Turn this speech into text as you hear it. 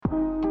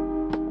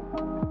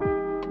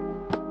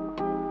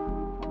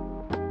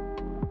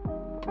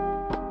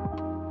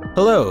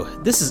Hello,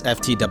 this is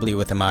FTW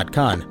with Ahmad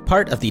Khan,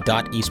 part of the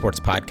Esports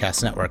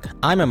Podcast Network.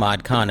 I'm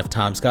Ahmad Khan of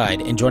Tom's Guide,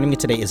 and joining me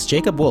today is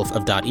Jacob Wolf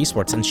of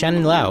Esports and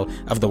Shannon Lau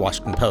of The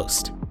Washington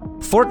Post.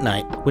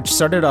 Fortnite, which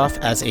started off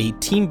as a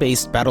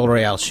team-based battle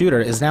royale shooter,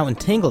 is now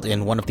entangled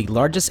in one of the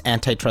largest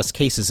antitrust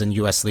cases in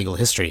U.S. legal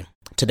history.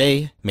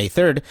 Today, May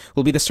 3rd,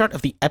 will be the start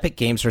of the Epic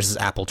Games versus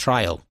Apple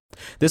trial.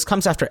 This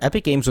comes after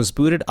Epic Games was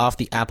booted off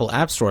the Apple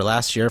App Store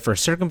last year for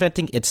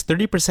circumventing its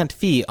 30%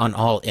 fee on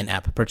all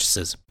in-app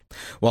purchases.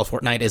 While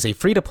Fortnite is a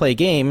free-to-play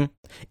game,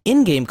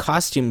 in-game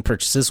costume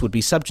purchases would be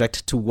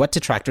subject to what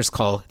detractors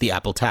call the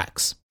Apple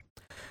tax.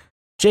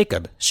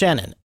 Jacob,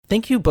 Shannon,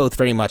 thank you both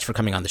very much for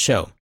coming on the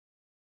show.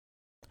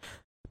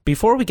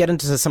 Before we get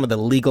into some of the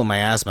legal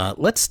miasma,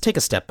 let's take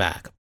a step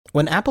back.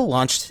 When Apple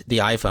launched the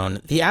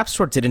iPhone, the App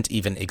Store didn't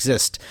even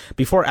exist.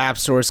 Before app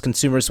stores,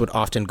 consumers would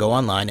often go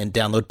online and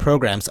download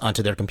programs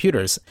onto their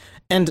computers.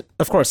 And,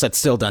 of course, that's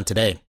still done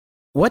today.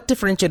 What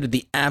differentiated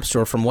the App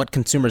Store from what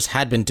consumers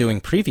had been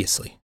doing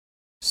previously?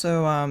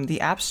 So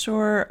the App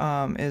Store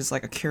is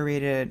like a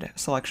curated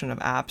selection of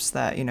apps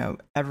that,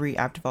 every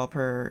app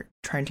developer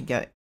trying to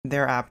get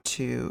their app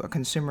to a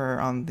consumer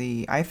on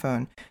the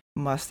iPhone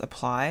must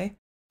apply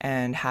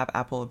and have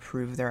Apple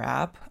approve their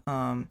app.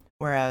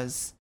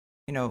 Whereas,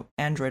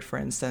 Android, for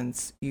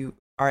instance, you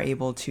are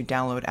able to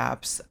download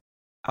apps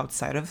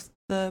outside of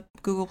the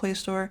Google Play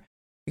Store.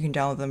 You can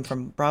download them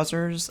from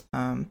browsers.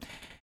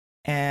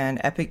 And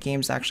Epic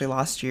Games actually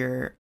last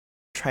year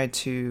tried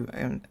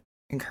to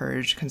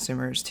encourage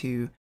consumers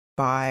to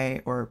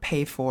buy or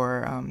pay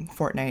for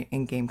Fortnite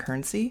in-game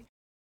currency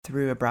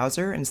through a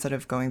browser instead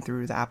of going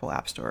through the Apple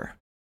App Store.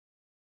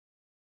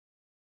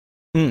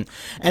 And,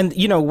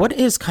 what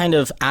is kind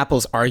of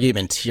Apple's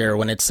argument here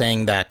when it's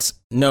saying that,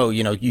 no,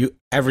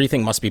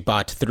 everything must be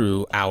bought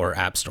through our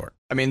App Store?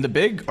 I mean, the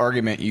big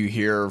argument you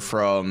hear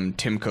from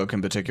Tim Cook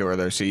in particular,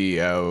 their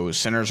CEO,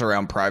 centers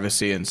around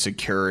privacy and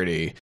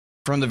security.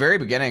 From the very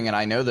beginning, and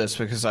I know this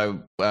because I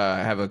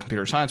have a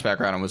computer science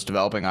background and was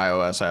developing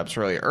iOS apps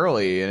really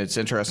early, and it's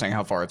interesting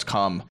how far it's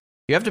come.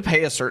 You have to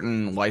pay a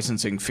certain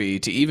licensing fee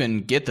to even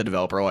get the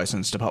developer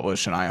license to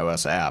publish an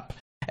iOS app.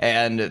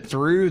 And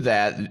through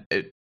that,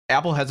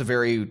 Apple has a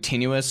very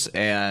tenuous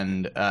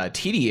and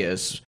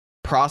tedious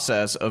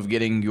process of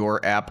getting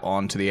your app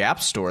onto the App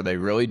Store. They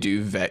really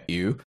do vet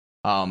you.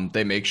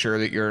 They make sure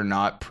that you're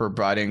not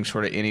providing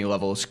sort of any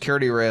level of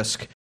security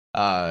risk.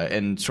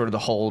 And sort of the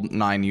whole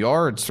 9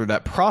 yards through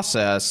that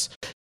process.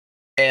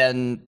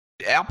 And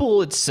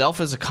Apple itself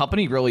as a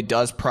company really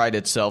does pride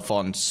itself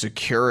on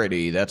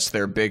security. That's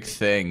their big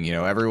thing.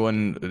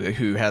 Everyone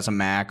who has a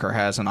Mac or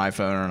has an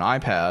iPhone or an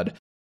iPad,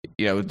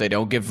 they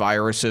don't get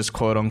viruses,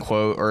 quote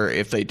unquote, or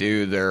if they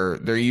do,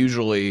 they're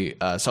usually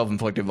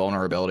self-inflicted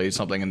vulnerabilities,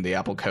 something in the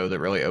Apple code that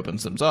really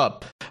opens them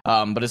up.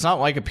 But it's not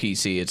like a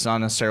PC. It's not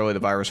necessarily the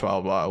virus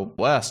Wild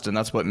West. And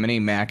that's what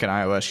many Mac and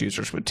iOS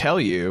users would tell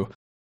you.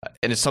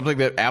 And it's something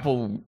that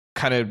Apple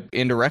kind of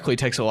indirectly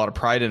takes a lot of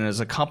pride in as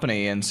a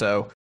company. And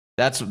so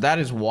that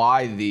is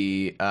why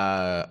the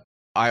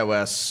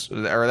iOS,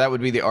 or that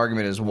would be the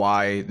argument, is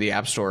why the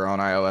App Store on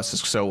iOS is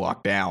so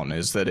locked down,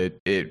 is that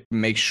it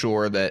makes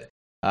sure that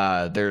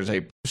there's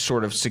a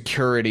sort of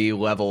security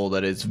level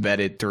that is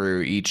vetted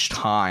through each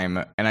time.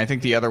 And I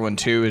think the other one,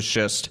 too, is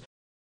just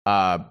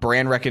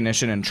brand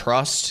recognition and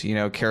trust.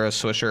 Kara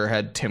Swisher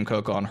had Tim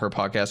Cook on her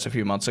podcast a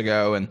few months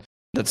ago, and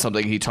that's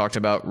something he talked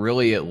about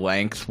really at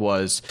length,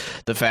 was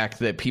the fact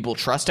that people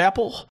trust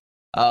Apple.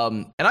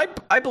 And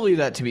I believe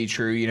that to be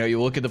true. You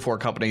look at the four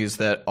companies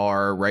that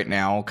are right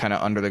now kind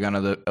of under the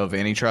gun of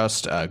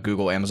antitrust,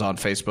 Google, Amazon,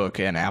 Facebook,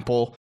 and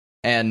Apple.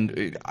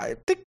 And I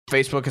think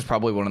Facebook is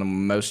probably one of the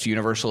most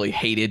universally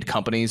hated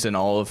companies in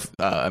all of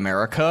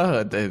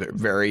America.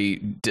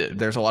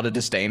 There's a lot of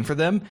disdain for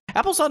them.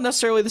 Apple's not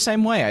necessarily the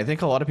same way. I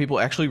think a lot of people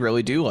actually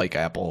really do like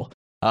Apple.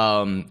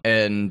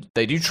 And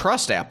they do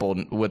trust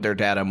Apple with their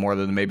data more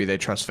than maybe they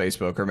trust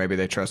Facebook or maybe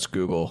they trust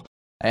Google.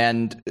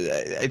 And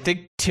I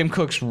think Tim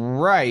Cook's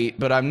right,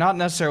 but I'm not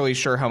necessarily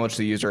sure how much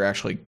the user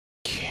actually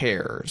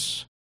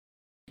cares.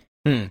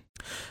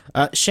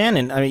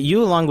 Shannon,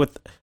 you along with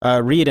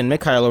Reed and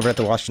Mikhail over at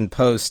the Washington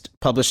Post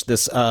published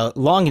this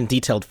long and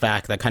detailed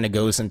fact that kind of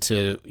goes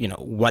into,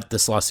 what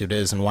this lawsuit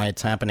is and why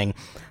it's happening.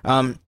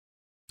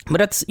 But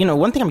that's,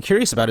 one thing I'm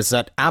curious about is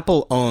that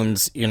Apple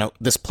owns,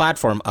 this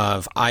platform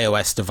of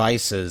iOS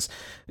devices.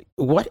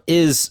 What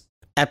is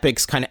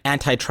Epic's kind of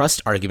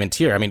antitrust argument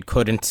here?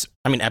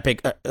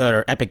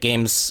 Epic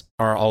Games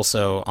are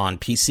also on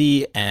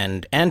PC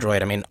and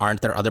Android.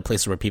 Aren't there other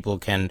places where people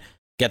can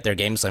get their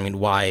games?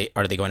 Why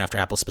are they going after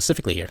Apple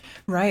specifically here?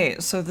 Right.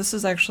 So this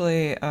is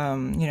actually,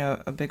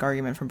 a big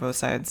argument from both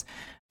sides.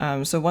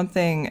 So one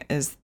thing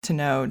is to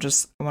know,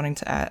 just wanting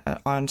to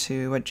add on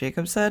to what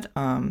Jacob said,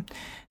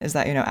 is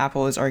that,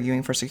 Apple is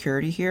arguing for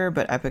security here,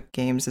 but Epic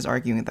Games is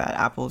arguing that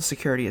Apple's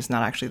security is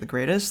not actually the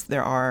greatest.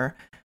 There are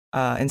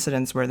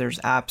incidents where there's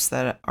apps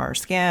that are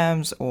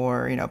scams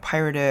or,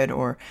 pirated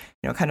or,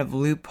 kind of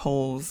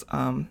loopholes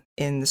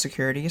in the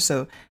security.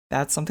 So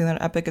that's something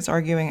that Epic is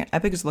arguing.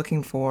 Epic is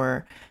looking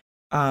for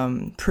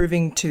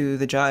proving to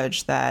the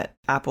judge that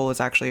Apple is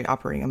actually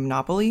operating a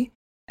monopoly.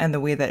 And the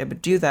way that it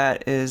would do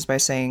that is by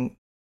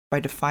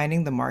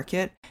defining the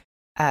market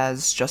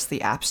as just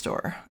the App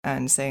Store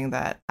and saying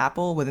that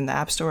Apple within the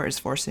App Store is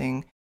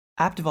forcing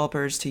app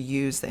developers to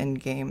use the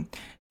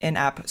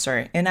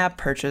in-app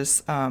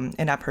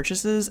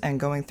purchases and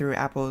going through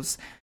Apple's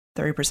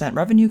 30%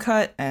 revenue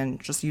cut and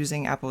just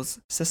using Apple's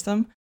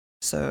system.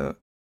 So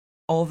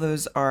all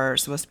those are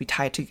supposed to be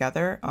tied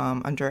together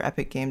under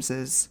Epic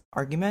Games'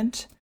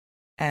 argument.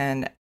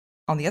 And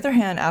on the other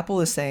hand, Apple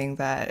is saying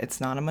that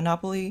it's not a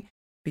monopoly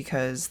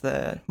because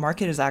the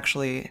market is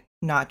actually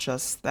not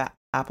just the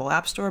Apple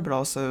App Store, but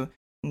also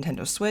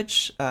Nintendo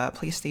Switch,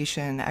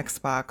 PlayStation,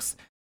 Xbox,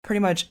 pretty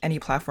much any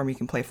platform you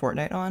can play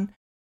Fortnite on.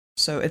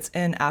 So it's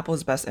in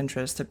Apple's best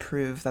interest to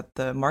prove that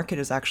the market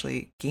is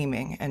actually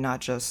gaming and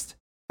not just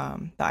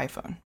the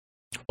iPhone.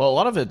 Well, a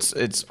lot of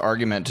its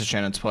argument, to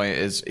Shannon's point,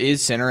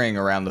 is centering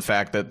around the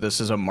fact that this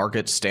is a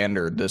market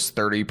standard, this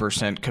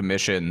 30%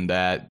 commission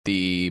that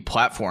the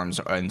platforms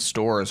and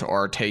stores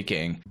are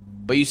taking.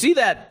 But you see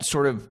that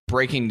sort of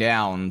breaking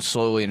down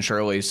slowly and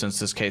surely since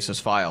this case was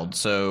filed.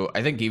 So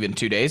I think even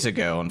 2 days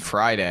ago on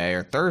Friday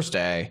or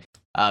Thursday,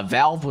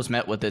 Valve was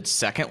met with its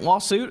second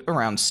lawsuit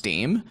around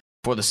Steam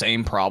for the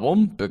same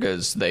problem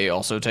because they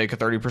also take a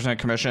 30%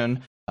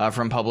 commission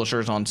from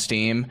publishers on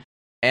Steam.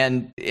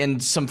 And in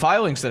some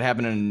filings that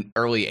happened in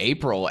early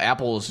April,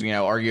 Apple's,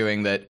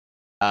 arguing that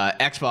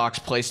Xbox,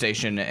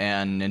 PlayStation,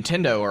 and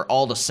Nintendo are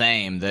all the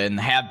same and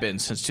have been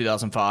since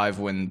 2005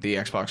 when the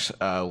Xbox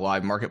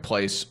Live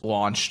Marketplace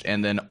launched,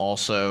 and then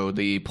also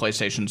the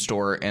PlayStation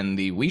Store and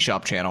the Wii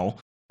Shop channel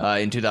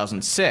in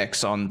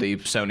 2006 on the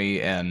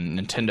Sony and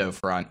Nintendo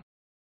front.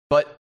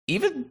 But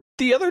even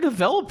the other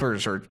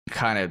developers are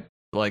kind of,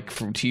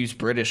 to use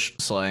British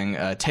slang,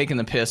 taking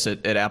the piss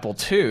at Apple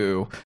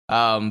too,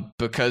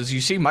 because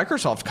you see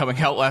Microsoft coming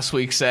out last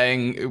week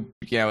saying,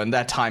 and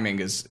that timing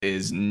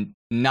is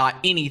not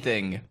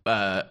anything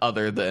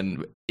other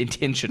than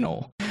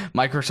intentional.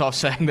 Microsoft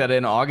saying that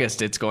in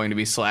August it's going to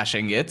be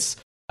slashing its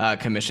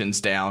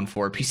commissions down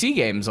for PC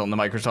games on the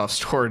Microsoft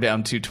Store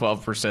down to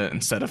 12%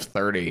 instead of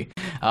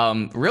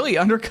 30%. Really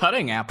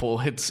undercutting Apple.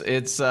 It's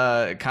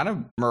kind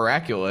of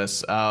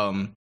miraculous.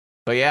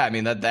 But yeah, I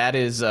mean that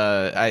is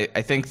I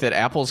think that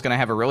Apple's going to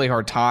have a really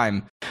hard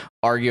time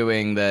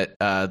arguing that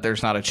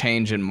there's not a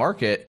change in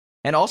market,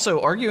 and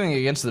also arguing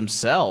against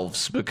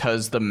themselves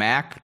because the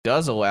Mac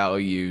does allow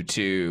you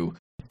to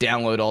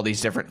download all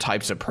these different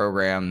types of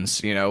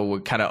programs,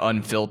 kind of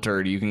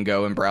unfiltered. You can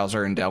go in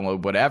browser and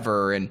download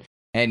whatever,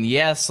 and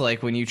yes,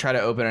 when you try to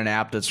open an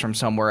app that's from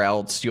somewhere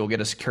else, you'll get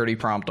a security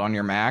prompt on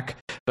your Mac.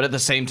 But at the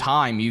same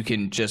time, you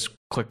can just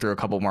click through a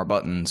couple more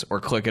buttons or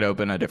click it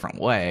open a different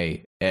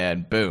way,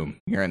 and boom,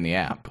 you're in the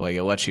app.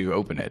 It lets you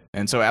open it.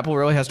 And so Apple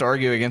really has to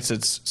argue against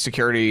its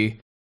security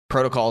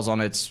protocols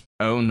on its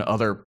own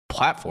other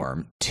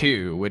platform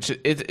too, which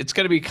it's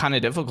going to be kind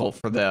of difficult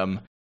for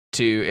them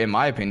to, in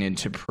my opinion,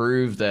 to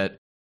prove that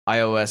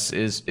iOS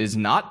is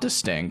not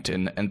distinct,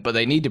 but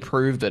they need to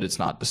prove that it's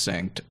not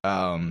distinct.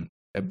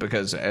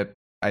 Because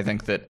I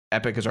think that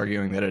Epic is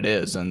arguing that it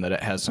is, and that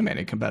it has some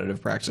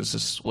anti-competitive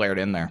practices layered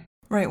in there.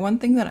 Right. One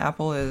thing that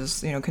Apple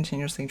is,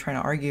 continuously trying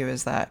to argue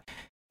is that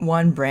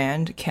one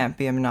brand can't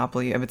be a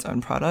monopoly of its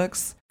own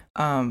products.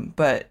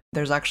 But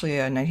there's actually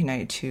a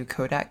 1992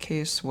 Kodak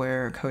case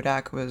where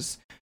Kodak was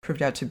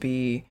proved out to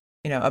be,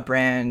 a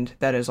brand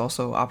that is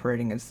also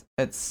operating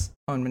its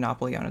own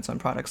monopoly on its own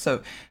products.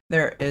 So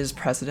there is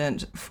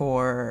precedent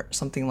for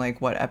something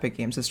like what Epic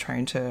Games is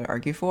trying to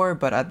argue for,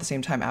 but at the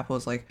same time, Apple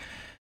is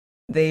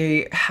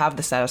they have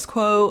the status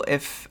quo.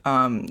 If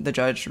the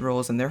judge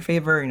rules in their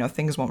favor,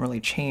 things won't really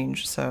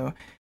change. So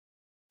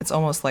it's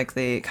almost like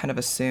they kind of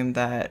assume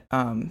that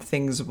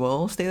things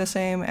will stay the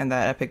same and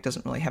that Epic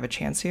doesn't really have a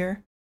chance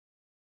here.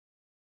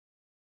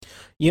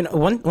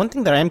 One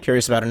thing that I'm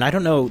curious about, and I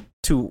don't know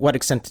to what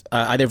extent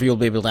either of you will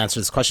be able to answer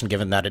this question,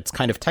 given that it's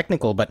kind of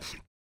technical, but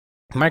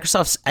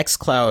Microsoft's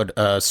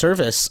xCloud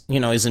service,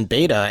 is in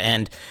beta,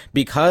 and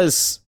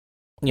because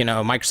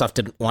Microsoft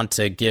didn't want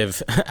to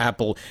give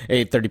Apple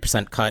a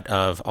 30% cut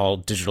of all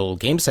digital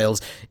game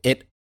sales,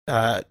 it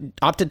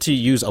opted to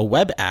use a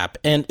web app.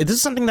 And this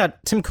is something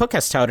that Tim Cook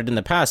has touted in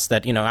the past,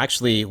 that,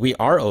 actually we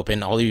are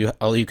open. All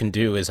you can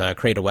do is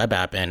create a web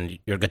app and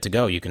you're good to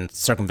go. You can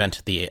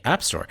circumvent the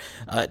App Store.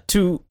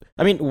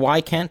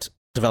 Why can't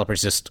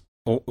developers just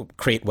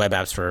create web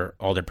apps for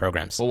all their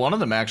programs? Well, one of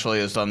them actually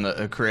has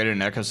done created an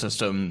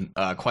ecosystem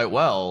quite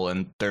well,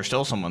 and there's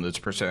still someone that's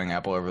pursuing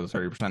Apple over the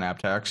 30% app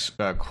tax,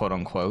 quote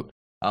unquote,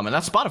 and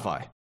that's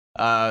Spotify.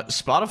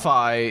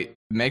 Spotify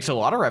makes a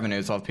lot of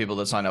revenues off people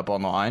that sign up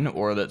online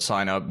or that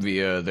sign up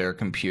via their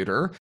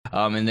computer,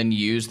 and then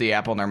use the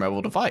app on their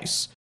mobile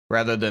device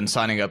rather than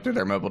signing up through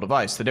their mobile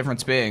device. The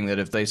difference being that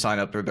if they sign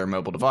up through their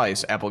mobile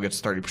device, Apple gets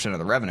 30% of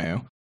the revenue,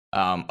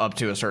 up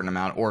to a certain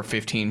amount, or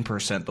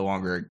 15% the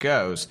longer it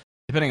goes,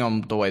 depending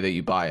on the way that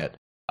you buy it.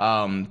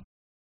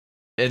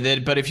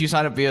 But if you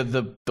sign up via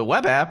the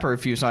web app, or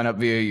if you sign up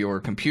via your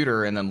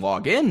computer and then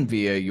log in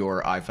via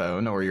your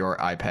iPhone or your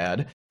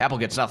iPad, Apple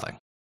gets nothing.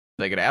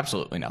 They get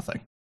absolutely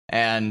nothing.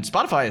 And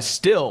Spotify is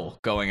still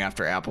going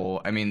after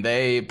Apple. I mean,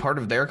 part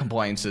of their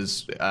complaints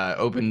is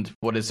opened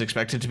what is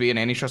expected to be an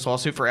antitrust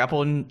lawsuit for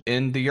Apple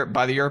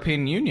by the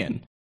European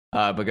Union,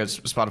 because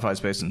Spotify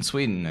is based in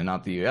Sweden and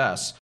not the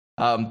US.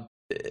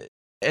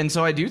 And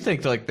so I do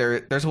think like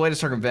there's a way to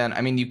circumvent.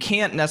 I mean, you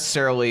can't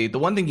necessarily. The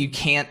one thing you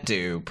can't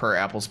do per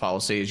Apple's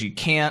policy is you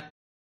can't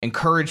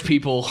encourage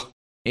people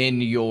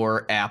in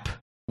your app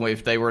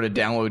if they were to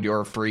download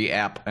your free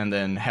app and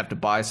then have to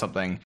buy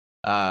something.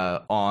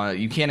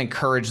 You can't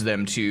encourage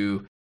them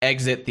to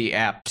exit the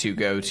app to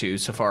go to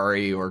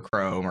Safari or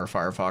Chrome or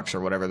Firefox or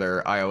whatever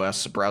their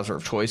iOS browser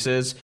of choice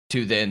is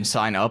to then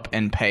sign up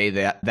and pay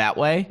that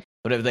way.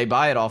 But if they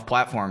buy it off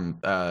platform,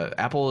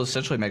 Apple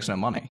essentially makes no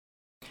money.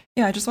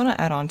 Yeah, I just want to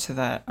add on to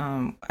that.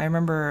 I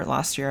remember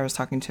last year I was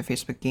talking to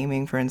Facebook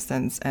Gaming, for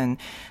instance, and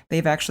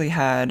they've actually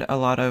had a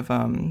lot of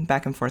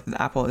back and forth with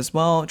Apple as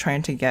well,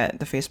 trying to get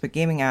the Facebook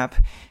Gaming app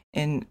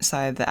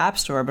inside the App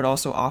Store, but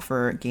also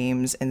offer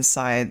games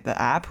inside the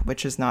app,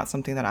 which is not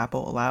something that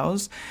Apple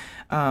allows.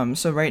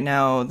 So right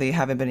now they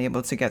haven't been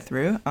able to get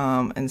through.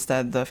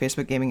 Instead, the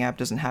Facebook Gaming app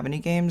doesn't have any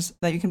games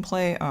that you can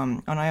play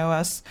on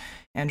iOS.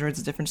 Android's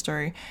a different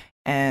story.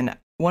 And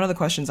one of the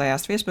questions I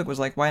asked Facebook was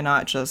like, why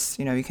not just,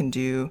 you can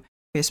do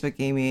Facebook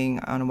Gaming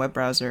on a web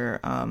browser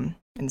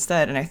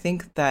instead? And I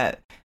think that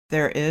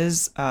there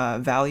is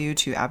value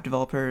to app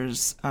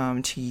developers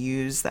to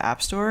use the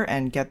App Store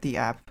and get the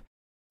app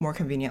more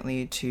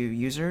conveniently to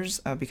users,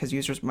 because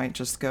users might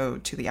just go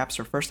to the App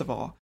Store first of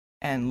all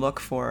and look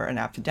for an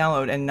app to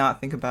download and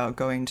not think about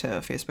going to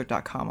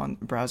facebook.com on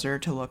the browser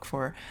to look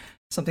for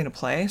something to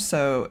play.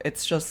 So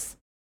it's just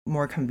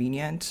more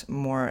convenient,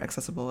 more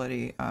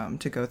accessibility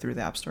to go through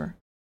the App Store.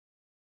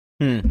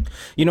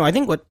 I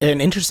think what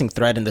an interesting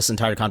thread in this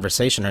entire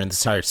conversation or in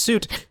this entire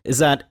suit is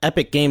that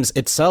Epic Games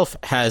itself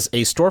has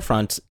a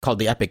storefront called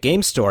the Epic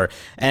Games Store.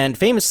 And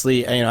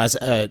famously, as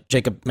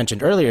Jacob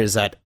mentioned earlier, is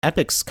that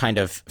Epic's kind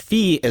of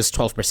fee is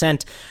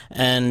 12%.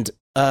 And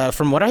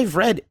from what I've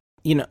read,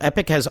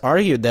 Epic has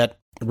argued that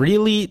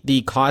really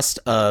the cost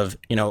of,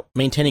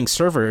 maintaining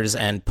servers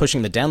and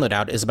pushing the download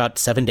out is about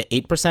 7 to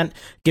 8%,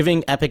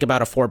 giving Epic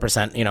about a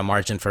 4%,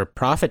 margin for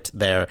profit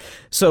there.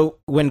 So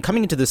when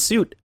coming into the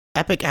suit,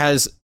 Epic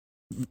has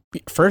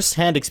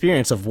first-hand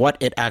experience of what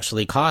it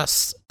actually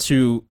costs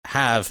to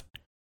have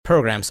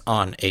programs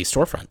on a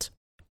storefront.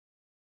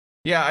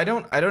 Yeah, I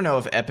don't know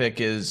if Epic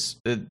is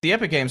the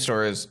Epic Game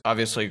Store is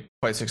obviously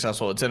quite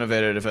successful. It's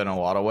innovative in a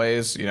lot of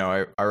ways.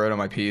 I wrote on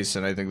my piece,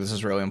 and I think this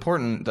is really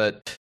important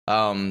that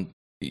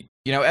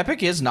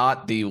Epic is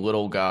not the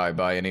little guy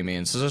by any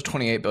means. This is a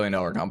 $28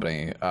 billion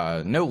company.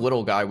 No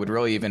little guy would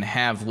really even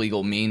have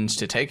legal means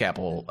to take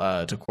Apple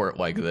to court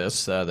like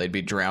this. They'd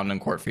be drowned in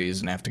court fees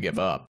and have to give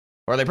up.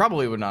 Or they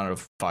probably would not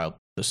have filed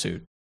the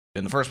suit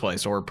in the first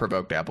place or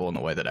provoked Apple in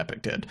the way that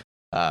Epic did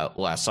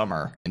last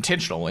summer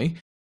intentionally.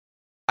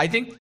 I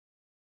think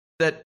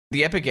that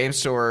the Epic Game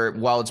Store,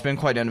 while it's been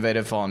quite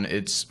innovative on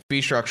its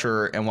fee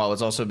structure, and while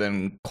it's also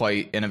been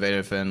quite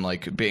innovative in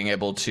like being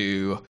able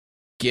to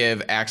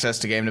give access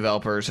to game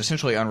developers,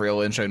 essentially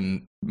Unreal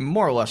Engine,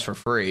 more or less for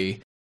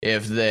free,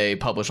 if they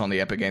publish on the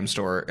Epic Game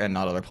Store and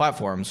not other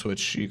platforms,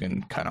 which you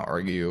can kind of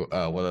argue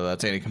whether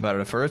that's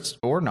anti-competitive first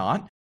or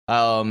not.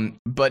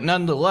 But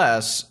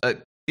nonetheless,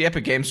 the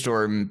Epic Game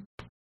Store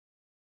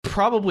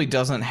probably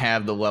doesn't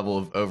have the level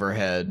of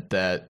overhead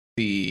that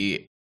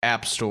the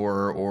App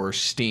Store or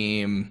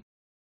Steam,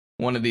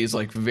 one of these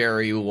like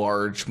very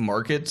large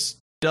markets,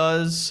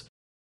 does.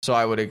 So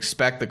I would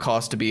expect the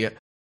cost to be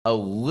a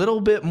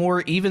little bit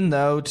more, even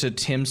though, to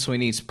Tim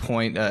Sweeney's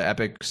point,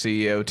 Epic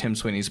CEO Tim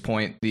Sweeney's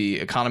point, the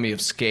economy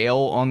of scale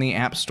on the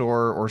App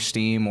Store or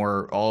Steam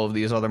or all of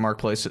these other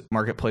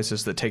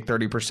marketplaces that take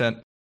 30%,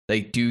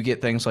 they do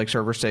get things like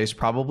server space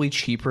probably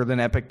cheaper than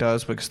Epic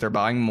does because they're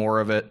buying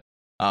more of it.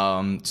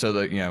 So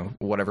that,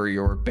 whatever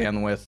your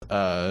bandwidth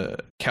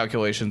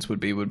calculations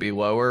would be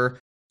lower.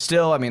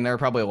 Still, I mean, there are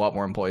probably a lot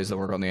more employees that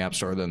work on the App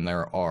Store than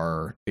there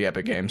are the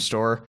Epic Games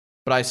Store.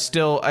 But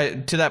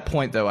to that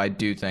point, though, I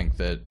do think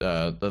that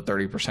the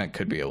 30%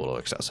 could be a little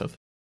excessive.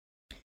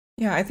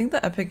 Yeah, I think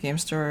the Epic Game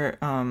Store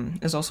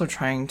is also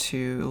trying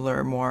to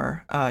lure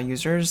more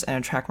users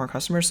and attract more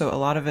customers. So a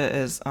lot of it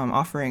is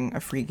offering a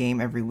free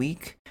game every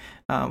week,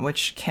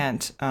 which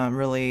can't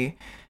really...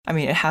 I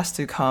mean, it has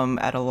to come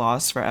at a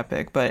loss for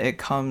Epic, but it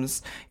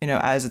comes,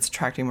 as it's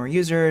attracting more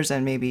users,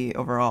 and maybe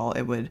overall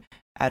it would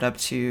add up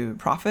to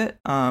profit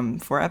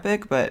for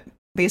Epic. But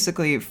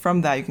basically,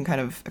 from that, you can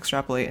kind of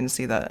extrapolate and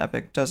see that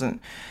Epic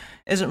isn't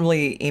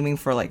really aiming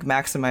for like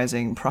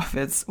maximizing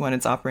profits when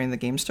it's operating the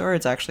game store.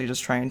 It's actually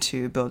just trying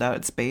to build out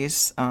its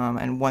base.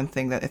 And one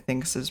thing that it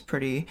thinks is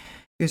pretty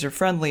user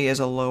friendly is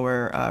a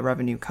lower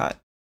revenue cut.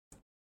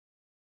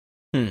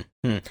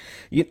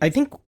 I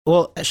think.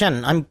 Well,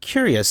 Shannon, I'm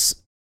curious.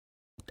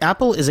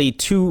 Apple is a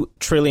 $2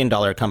 trillion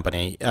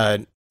company.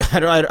 I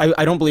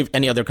don't believe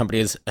any other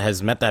company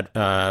has met that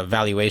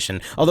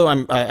valuation. Although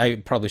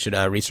I probably should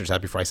research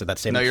that before I said that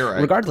statement. No, you're right.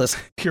 Regardless,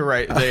 you're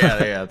right.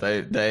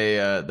 They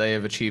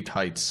have achieved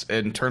heights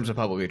in terms of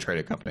publicly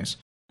traded companies.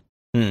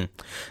 Hmm.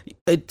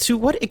 To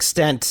what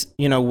extent,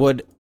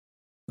 would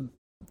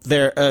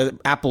their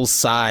Apple's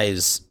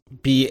size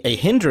be a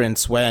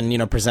hindrance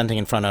when, presenting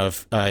in front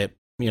of,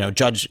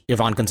 Judge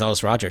Yvonne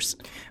Gonzalez Rogers?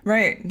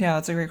 Right. Yeah,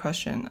 that's a great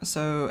question.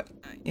 So,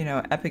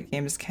 Epic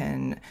Games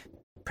can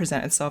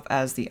present itself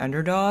as the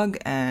underdog,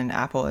 and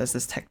Apple is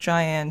this tech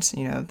giant,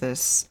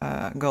 this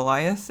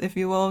Goliath, if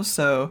you will.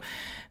 So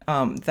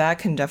that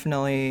can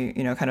definitely,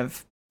 kind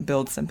of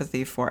build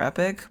sympathy for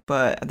Epic.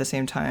 But at the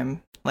same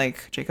time,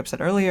 like Jacob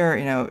said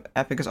earlier,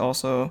 Epic is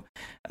also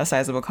a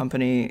sizable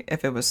company.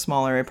 If it was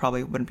smaller, it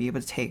probably wouldn't be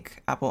able to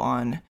take Apple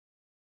on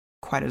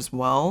quite as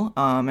well.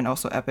 And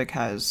also Epic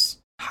has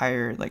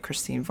hired like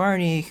Christine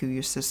Varney, who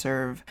used to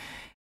serve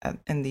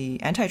in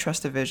the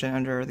antitrust division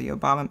under the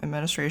Obama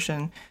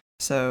administration.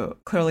 So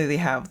clearly they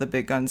have the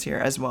big guns here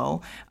as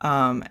well.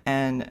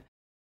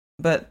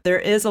 But there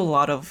is a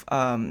lot of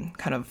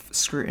kind of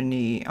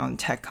scrutiny on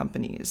tech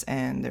companies,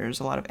 and there's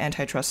a lot of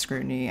antitrust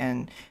scrutiny.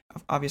 And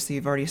obviously,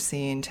 you've already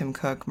seen Tim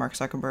Cook, Mark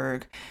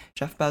Zuckerberg,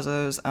 Jeff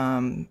Bezos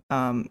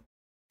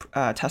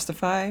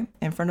testify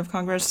in front of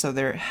Congress. So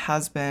there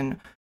has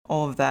been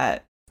all of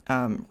that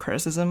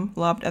criticism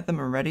lobbed at them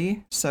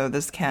already. So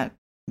this can't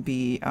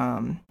be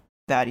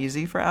that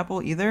easy for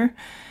Apple either.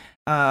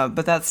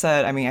 But that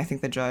said, I mean, I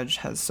think the judge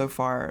has so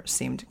far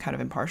seemed kind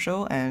of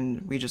impartial,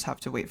 and we just have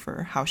to wait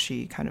for how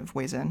she kind of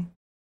weighs in.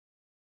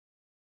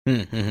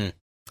 Mm-hmm.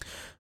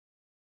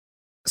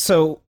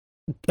 So,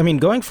 I mean,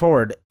 going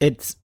forward,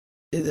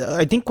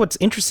 I think what's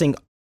interesting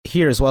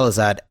here as well is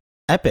that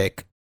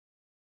Epic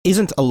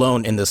isn't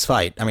alone in this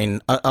fight. I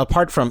mean,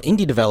 apart from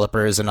indie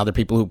developers and other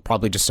people who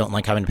probably just don't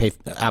like having to pay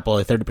Apple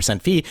a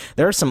 30% fee,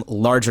 there are some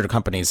larger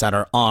companies that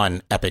are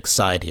on Epic's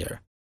side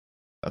here.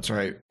 That's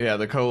right. Yeah,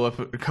 the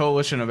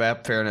coalition of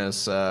app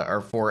fairness, or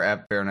for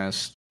app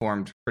fairness,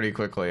 formed pretty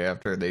quickly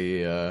after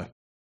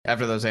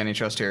after those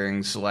antitrust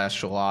hearings last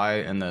July,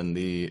 and then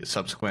the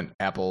subsequent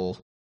Apple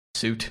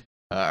suit,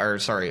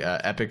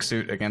 Epic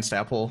suit against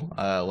Apple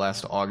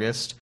last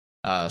August.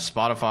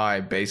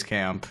 Spotify,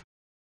 Basecamp,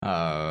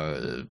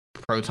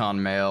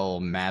 Proton Mail,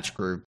 Match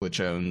Group, which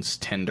owns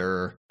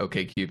Tinder,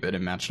 OkCupid,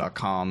 and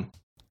Match.com.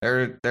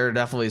 There are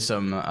definitely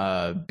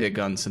some big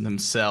guns in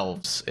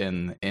themselves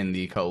in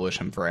the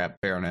coalition for app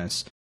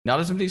fairness. Not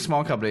as many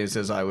small companies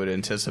as I would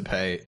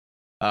anticipate.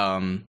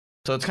 So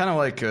it's kind of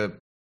like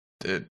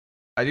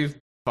I do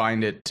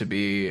find it to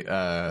be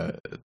that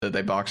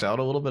they box out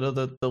a little bit of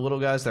the little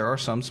guys. There are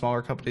some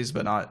smaller companies,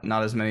 but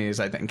not as many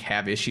as I think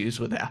have issues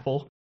with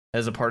Apple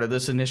as a part of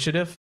this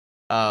initiative.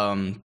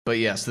 But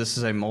yes, this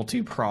is a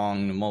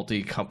multi-pronged,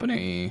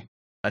 multi-company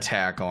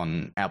attack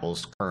on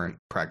Apple's current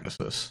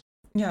practices.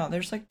 Yeah,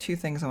 there's like two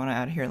things I want to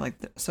add here.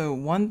 So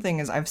one thing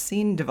is I've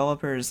seen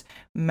developers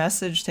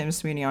message Tim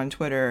Sweeney on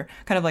Twitter,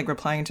 kind of like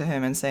replying to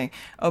him and saying,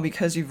 "Oh,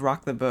 because you've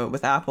rocked the boat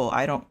with Apple,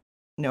 I don't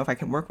know if I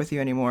can work with you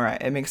anymore.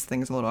 It makes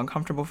things a little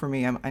uncomfortable for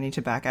me. I need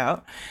to back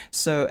out."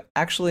 So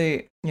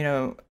actually,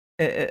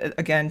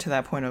 again, to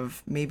that point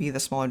of maybe the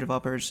smaller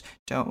developers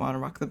don't want to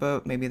rock the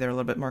boat. Maybe they're a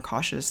little bit more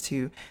cautious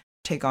to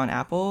take on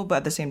Apple. But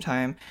at the same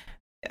time,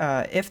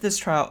 if this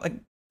trial,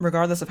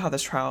 regardless of how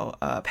this trial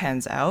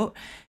pans out,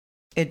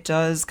 it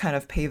does kind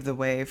of pave the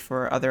way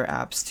for other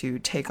apps to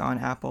take on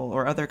Apple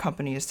or other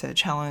companies to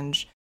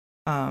challenge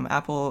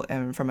Apple,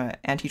 and from an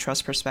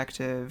antitrust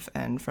perspective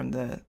and from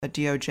the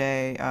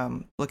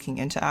DOJ looking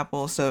into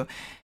Apple. So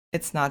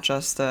it's not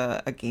just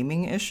a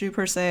gaming issue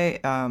per se,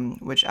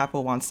 which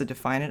Apple wants to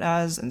define it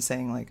as, and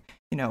saying like,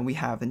 we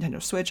have Nintendo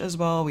Switch as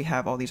well. We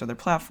have all these other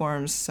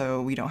platforms,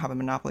 so we don't have a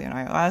monopoly on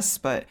iOS,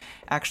 but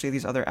actually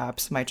these other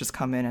apps might just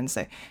come in and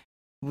say,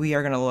 we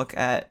are going to look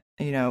at,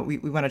 we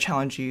want to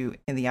challenge you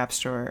in the App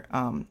Store,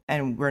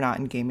 and we're not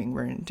in gaming,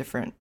 we're in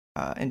different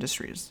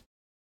industries.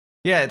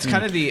 Yeah, it's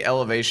kind of the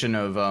elevation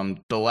of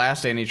the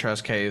last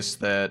antitrust case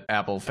that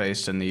Apple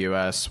faced in the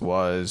US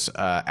was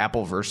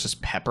Apple versus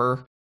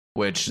Pepper,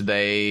 which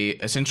they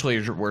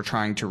essentially were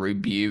trying to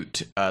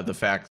rebut the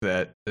fact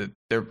that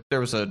there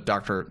was a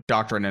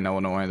doctrine in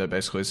Illinois that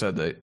basically said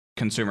that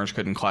consumers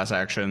couldn't class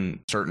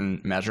action certain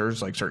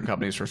measures, like certain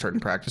companies for certain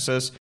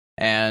practices.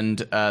 And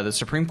the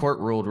Supreme Court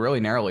ruled really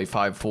narrowly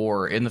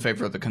 5-4 in the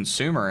favor of the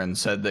consumer and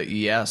said that,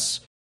 yes,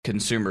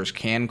 consumers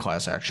can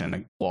class action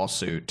a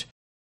lawsuit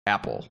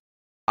Apple.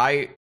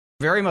 I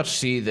very much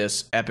see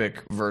this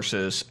Epic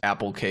versus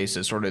Apple case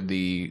as sort of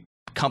the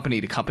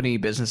company-to-company,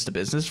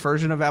 business-to-business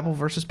version of Apple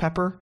versus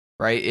Pepper,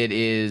 right? It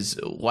is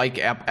like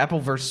Apple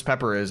versus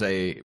Pepper is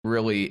a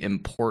really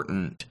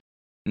important,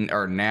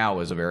 or now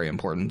is a very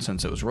important,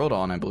 since it was ruled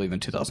on, I believe, in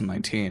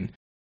 2019,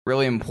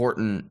 really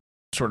important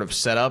sort of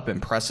setup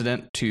and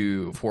precedent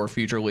for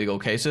future legal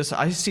cases.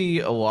 I see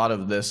a lot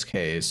of this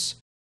case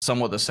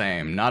somewhat the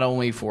same, not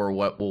only for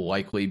what will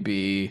likely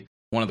be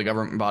one of the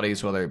government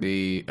bodies, whether it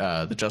be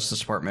the Justice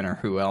Department or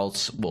who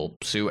else will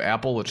sue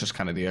Apple, which is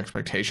kind of the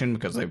expectation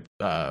because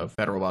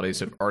federal bodies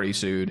have already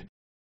sued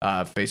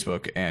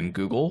Facebook and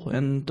Google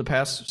in the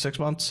past 6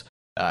 months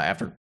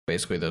after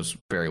basically those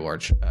very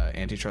large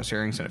antitrust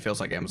hearings. And it feels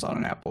like Amazon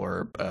and Apple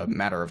are a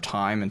matter of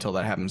time until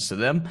that happens to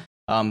them.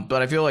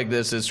 But I feel like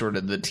this is sort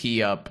of the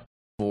tee up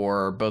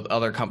for both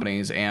other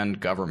companies and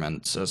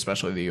governments,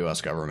 especially the U.S.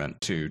 government,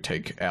 to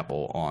take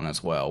Apple on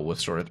as well, with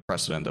sort of the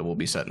precedent that will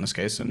be set in this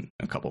case in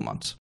a couple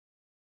months.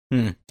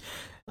 I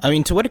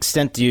mean, to what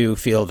extent do you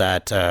feel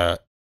that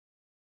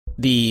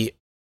the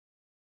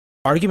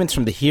arguments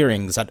from the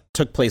hearings that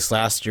took place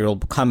last year will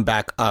come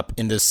back up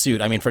in this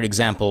suit? I mean, for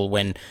example,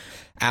 when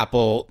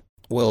Apple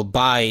will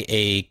buy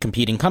a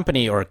competing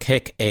company or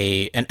kick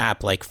an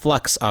app like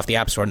Flux off the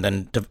App Store and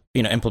then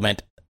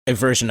implement a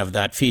version of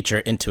that feature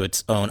into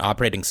its own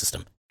operating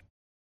system.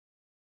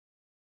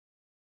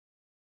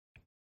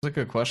 That's a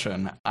good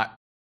question. I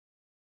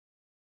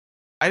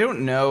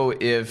don't know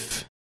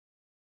if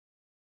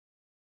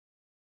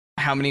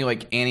how many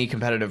like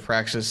anti-competitive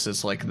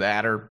practices like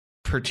that are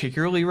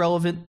particularly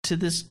relevant to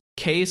this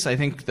case. I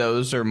think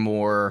those are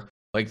more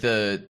like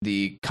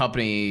the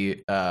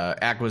company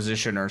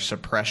acquisition or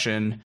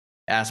suppression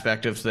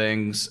aspect of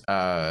things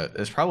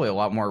is probably a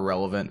lot more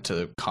relevant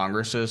to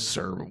Congress's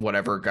or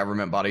whatever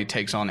government body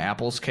takes on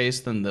Apple's case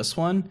than this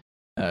one.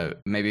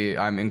 Maybe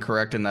I'm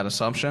incorrect in that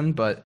assumption,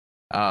 but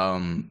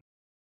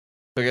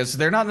because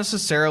they're not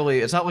necessarily,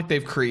 it's not like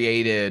they've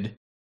created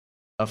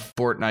a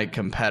Fortnite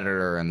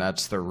competitor and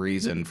that's the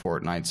reason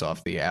Fortnite's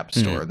off the App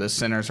Store. This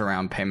centers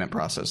around payment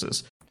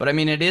processes. But I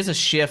mean, it is a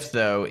shift,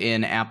 though,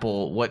 in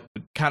Apple. What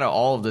kind of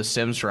all of this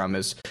stems from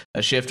is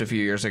a shift a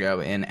few years ago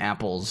in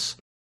Apple's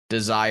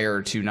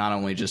desire to not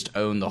only just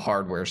own the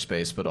hardware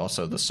space, but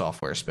also the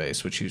software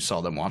space, which you saw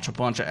them launch a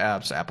bunch of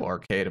apps, Apple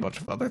Arcade, a bunch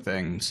of other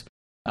things,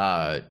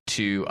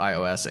 to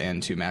iOS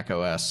and to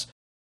macOS.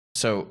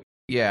 So,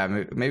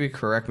 yeah, maybe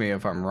correct me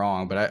if I'm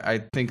wrong, but I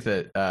think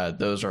that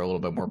those are a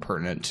little bit more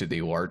pertinent to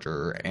the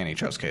larger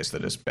antitrust case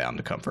that is bound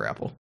to come for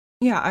Apple.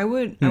 Yeah, I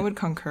would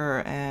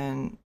concur,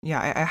 and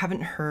yeah, I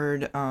haven't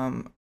heard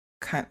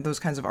those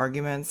kinds of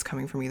arguments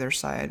coming from either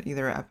side,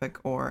 either Epic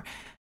or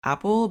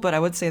Apple. But I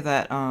would say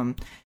that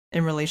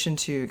in relation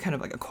to kind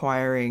of like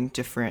acquiring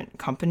different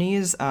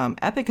companies,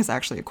 Epic has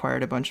actually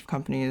acquired a bunch of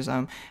companies.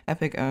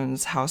 Epic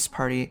owns House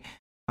Party,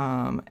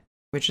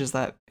 which is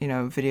that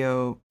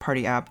video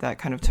party app that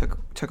kind of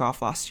took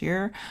off last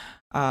year.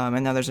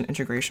 And now there's an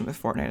integration with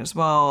Fortnite as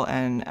well.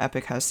 And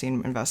Epic has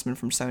seen investment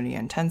from Sony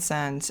and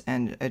Tencent,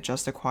 and it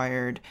just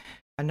acquired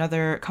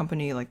another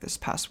company like this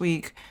past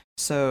week.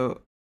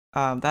 So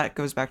that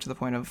goes back to the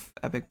point of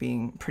Epic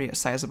being pretty a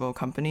sizable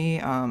company.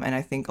 And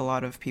I think a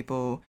lot of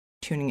people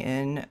tuning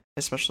in,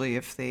 especially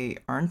if they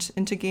aren't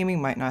into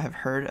gaming, might not have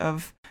heard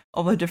of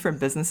all the different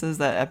businesses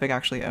that Epic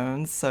actually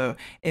owns. So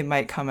it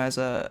might come as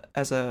a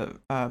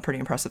pretty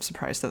impressive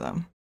surprise to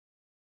them.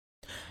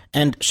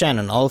 And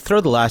Shannon, I'll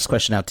throw the last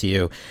question out to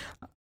you.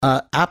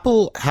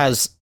 Apple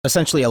has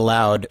essentially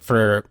allowed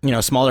for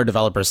smaller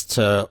developers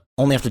to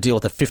only have to deal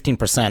with a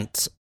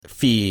 15%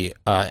 fee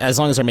as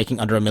long as they're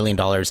making under $1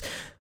 million.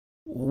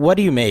 What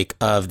do you make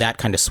of that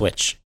kind of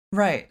switch?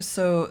 Right.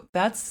 So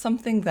that's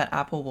something that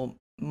Apple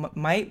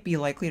might be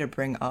likely to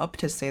bring up,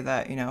 to say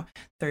that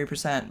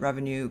 30%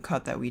 revenue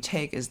cut that we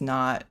take is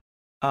not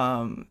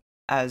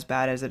as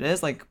bad as it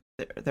is. Like,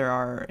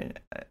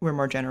 we're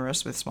more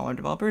generous with smaller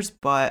developers,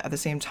 but at the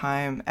same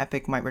time,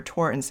 Epic might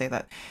retort and say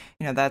that,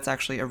 that's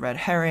actually a red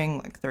herring.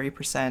 Like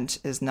 30%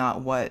 is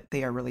not what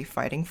they are really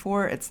fighting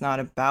for. It's not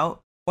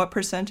about what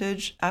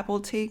percentage Apple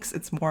takes.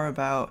 It's more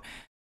about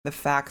the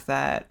fact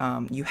that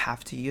you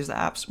have to use the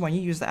apps. When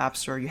you use the App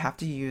Store, you have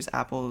to use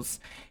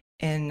Apple's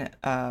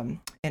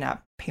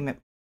in-app payment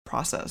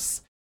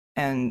process.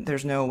 And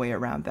there's no way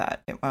around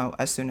that.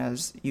 As soon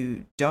as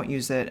you don't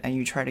use it and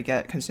you try to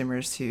get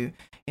consumers to,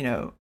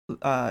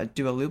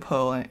 do a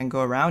loophole and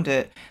go around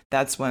it,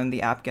 that's when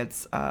the app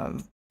gets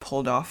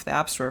pulled off the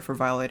App Store for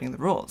violating the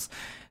rules.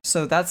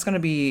 So that's going to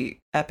be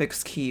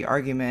Epic's key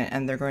argument,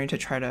 and they're going to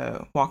try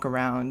to walk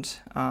around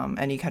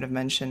any kind of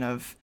mention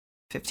of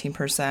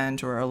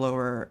 15% or a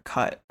lower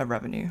cut of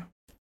revenue.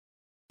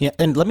 Yeah,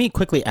 and let me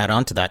quickly add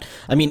on to that.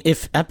 I mean,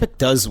 if Epic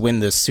does win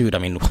this suit, I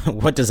mean,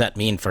 what does that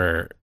mean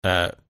for,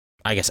 I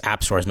guess,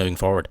 app stores moving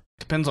forward?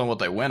 Depends on what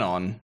they win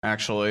on,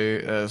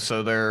 actually.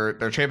 So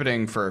they're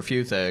championing for a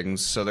few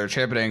things. So they're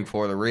championing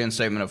for the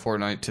reinstatement of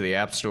Fortnite to the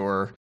App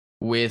Store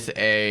with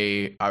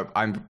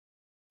I'm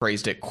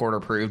phrased it court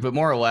approved, but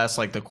more or less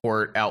like the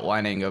court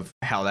outlining of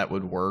how that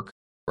would work,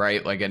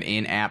 right? Like an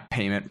in-app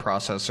payment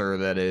processor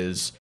that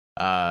is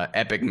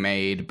Epic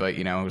made, but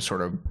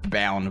sort of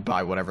bound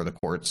by whatever the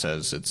court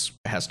says it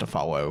has to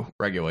follow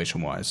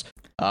regulation wise.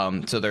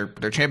 So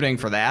they're championing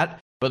for that.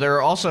 But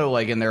they're also,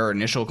 like, in their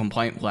initial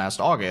complaint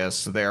last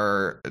August,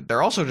 they're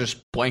also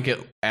just blanket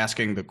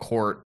asking the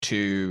court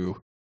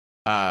to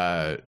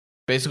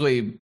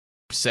basically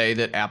say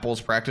that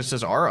Apple's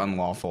practices are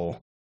unlawful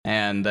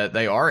and that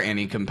they are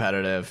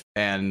anti-competitive.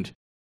 And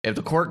if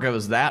the court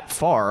goes that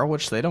far,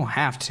 which they don't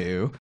have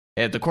to,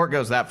 if the court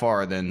goes that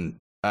far, then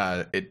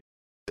I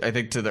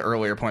think to the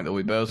earlier point that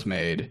we both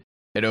made,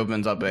 it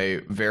opens up a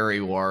very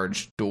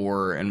large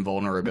door and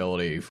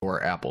vulnerability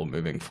for Apple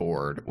moving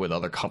forward with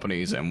other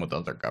companies and with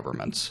other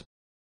governments.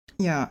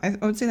 Yeah, I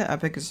would say that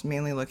Epic is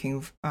mainly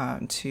looking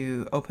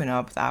to open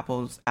up the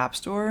Apple's App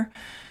Store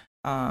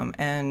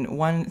And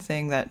one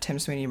thing that Tim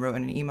Sweeney wrote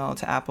in an email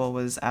to Apple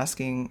was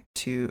asking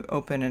to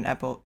open an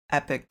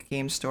Epic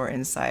Game Store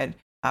inside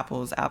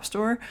Apple's App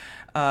Store,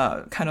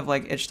 kind of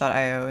like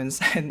itch.io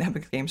inside an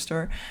Epic Game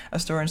Store, a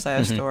store inside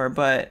a store.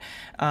 But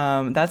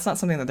that's not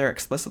something that they're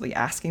explicitly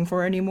asking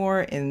for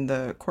anymore in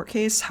the court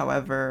case.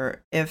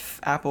 However, if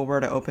Apple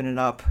were to open it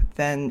up,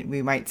 then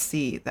we might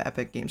see the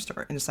Epic Game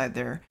Store inside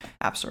their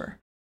App Store.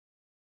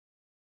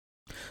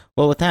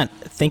 Well, with that,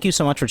 thank you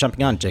so much for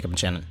jumping on, Jacob and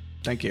Shannon.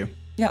 Thank you.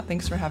 Yeah,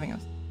 thanks for having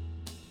us.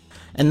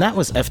 And that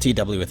was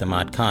FTW with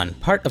Ahmad Khan,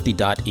 part of the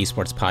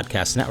Esports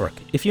Podcast Network.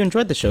 If you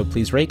enjoyed the show,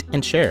 please rate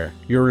and share.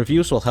 Your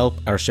reviews will help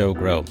our show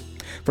grow.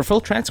 For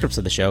full transcripts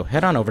of the show,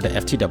 head on over to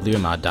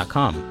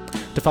ftwahmad.com.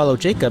 To follow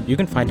Jacob, you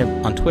can find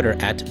him on Twitter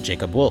at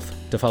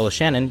JacobWolf. To follow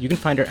Shannon, you can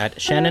find her at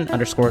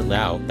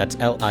Shannon_Liao, that's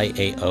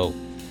Liao.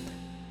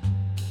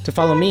 To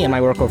follow me and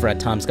my work over at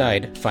Tom's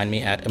Guide, find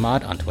me at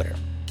Ahmad on Twitter.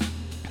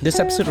 This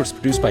episode was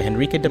produced by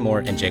Henrique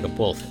Demore and Jacob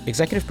Wolf.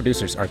 Executive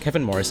producers are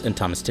Kevin Morris and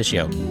Thomas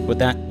Tishio. With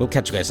that, we'll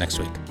catch you guys next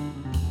week.